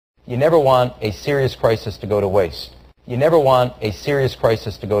You never want a serious crisis to go to waste. You never want a serious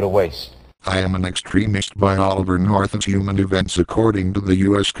crisis to go to waste. I am an extremist by Oliver North of Human Events according to the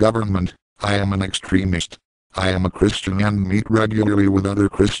U.S. government. I am an extremist. I am a Christian and meet regularly with other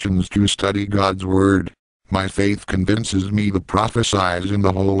Christians to study God's Word. My faith convinces me the prophecies in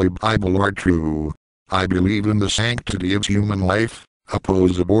the Holy Bible are true. I believe in the sanctity of human life,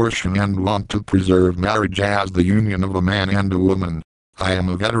 oppose abortion and want to preserve marriage as the union of a man and a woman. I am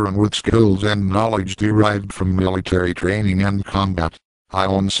a veteran with skills and knowledge derived from military training and combat. I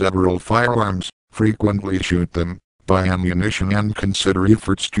own several firearms, frequently shoot them, buy ammunition and consider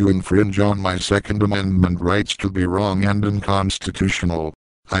efforts to infringe on my Second Amendment rights to be wrong and unconstitutional.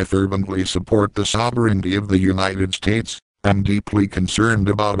 I fervently support the sovereignty of the United States, am deeply concerned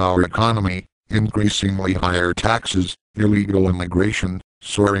about our economy, increasingly higher taxes, illegal immigration,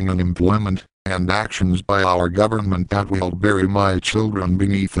 soaring unemployment, and actions by our government that will bury my children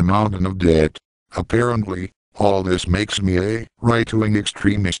beneath a mountain of debt. Apparently, all this makes me a right-wing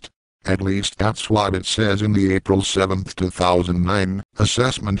extremist. At least that's what it says in the April 7, 2009,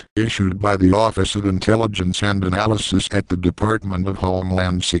 assessment issued by the Office of Intelligence and Analysis at the Department of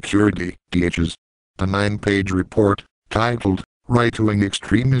Homeland Security, DHS. The 9-page report, titled, Right-Wing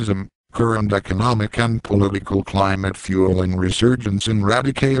Extremism, Current Economic and Political Climate Fueling Resurgence in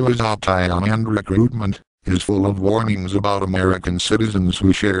Radicalization and Recruitment, is full of warnings about American citizens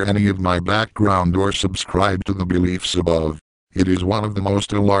who share any of my background or subscribe to the beliefs above. It is one of the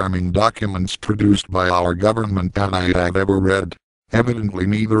most alarming documents produced by our government that I have ever read. Evidently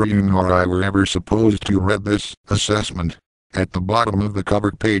neither you nor I were ever supposed to read this assessment. At the bottom of the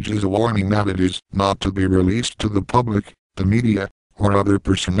cover page is a warning that it is not to be released to the public, the media, or other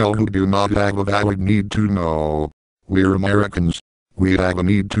personnel who do not have a valid need to know. We're Americans. We have a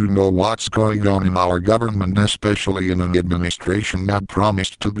need to know what's going on in our government, especially in an administration that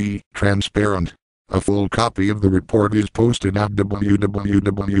promised to be transparent. A full copy of the report is posted at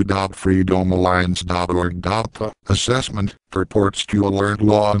www.freedomalliance.org. The assessment purports to alert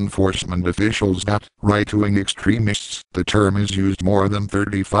law enforcement officials that right-wing extremists, the term is used more than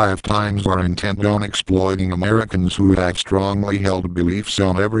 35 times, are intent on exploiting Americans who have strongly held beliefs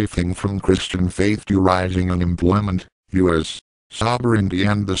on everything from Christian faith to rising unemployment, U.S. sovereignty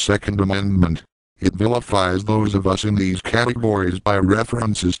and the Second Amendment. It vilifies those of us in these categories by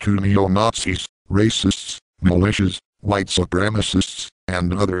references to neo-Nazis, racists, militias, white supremacists,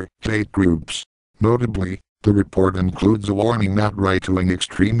 and other hate groups. Notably, the report includes a warning that right-wing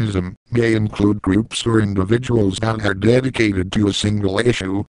extremism may include groups or individuals that are dedicated to a single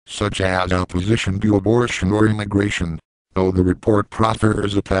issue, such as opposition to abortion or immigration. Though the report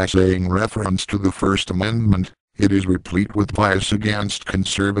proffers a passing reference to the First Amendment, it is replete with bias against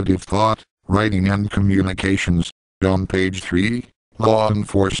conservative thought, writing and communications. On page 3, law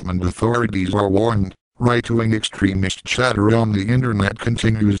enforcement authorities are warned, right-wing extremist chatter on the internet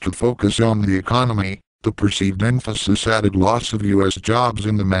continues to focus on the economy, the perceived emphasis added loss of U.S. jobs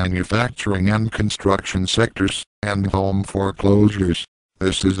in the manufacturing and construction sectors, and home foreclosures.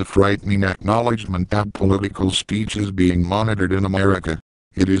 This is a frightening acknowledgement that political speech is being monitored in America.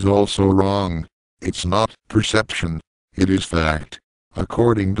 It is also wrong. It's not perception. It is fact.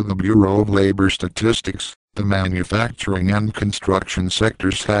 According to the Bureau of Labor Statistics, the manufacturing and construction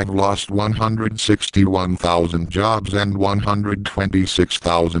sectors have lost 161,000 jobs and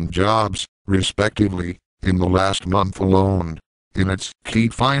 126,000 jobs, respectively, in the last month alone. In its key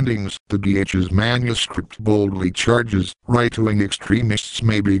findings, the DHS manuscript boldly charges right-wing extremists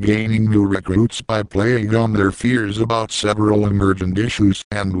may be gaining new recruits by playing on their fears about several emergent issues,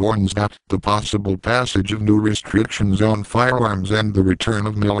 and warns that the possible passage of new restrictions on firearms and the return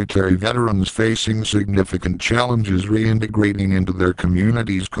of military veterans facing significant challenges reintegrating into their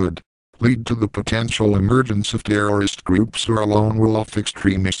communities could lead to the potential emergence of terrorist groups or lone wolf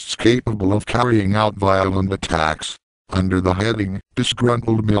extremists capable of carrying out violent attacks. Under the heading,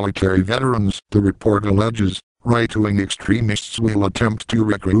 Disgruntled Military Veterans, the report alleges, right-wing extremists will attempt to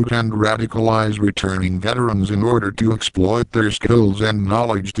recruit and radicalize returning veterans in order to exploit their skills and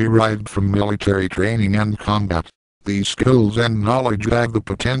knowledge derived from military training and combat. These skills and knowledge have the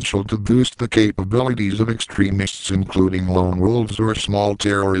potential to boost the capabilities of extremists, including lone wolves or small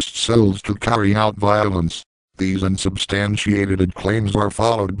terrorist cells, to carry out violence. These unsubstantiated claims are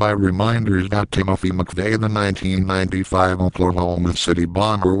followed by reminders that Timothy McVeigh, the 1995 Oklahoma City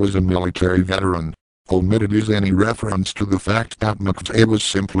bomber, was a military veteran. Omitted is any reference to the fact that McVeigh was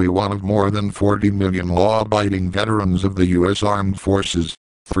simply one of more than 40 million law-abiding veterans of the U.S. Armed Forces.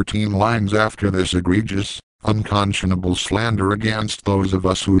 13 lines after this egregious, unconscionable slander against those of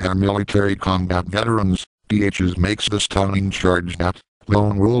us who are military combat veterans, DHS makes the stunning charge that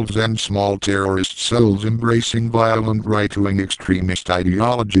lone wolves and small terrorist cells embracing violent right-wing extremist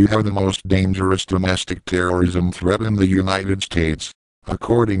ideology are the most dangerous domestic terrorism threat in the United States.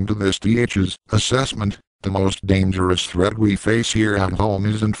 According to this DH's assessment, the most dangerous threat we face here at home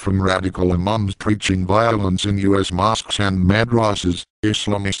isn't from radical imams preaching violence in U.S. mosques and madrasas,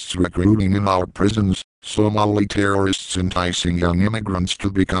 Islamists recruiting in our prisons, Somali terrorists enticing young immigrants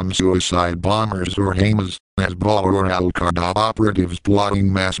to become suicide bombers, or Hamas, Hezbollah or Al-Qaeda operatives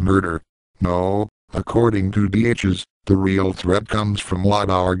plotting mass murder. No, according to DH's, the real threat comes from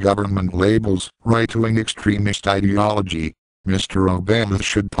what our government labels right-wing extremist ideology. Mr. Obama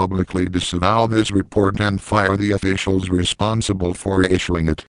should publicly disavow this report and fire the officials responsible for issuing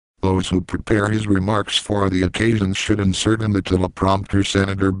it. Those who prepare his remarks for the occasion should insert in the teleprompter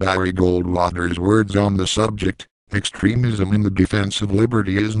Senator Barry Goldwater's words on the subject: extremism in the defense of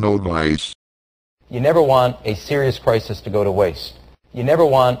liberty is no vice. You never want a serious crisis to go to waste. You never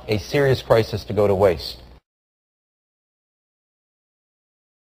want a serious crisis to go to waste.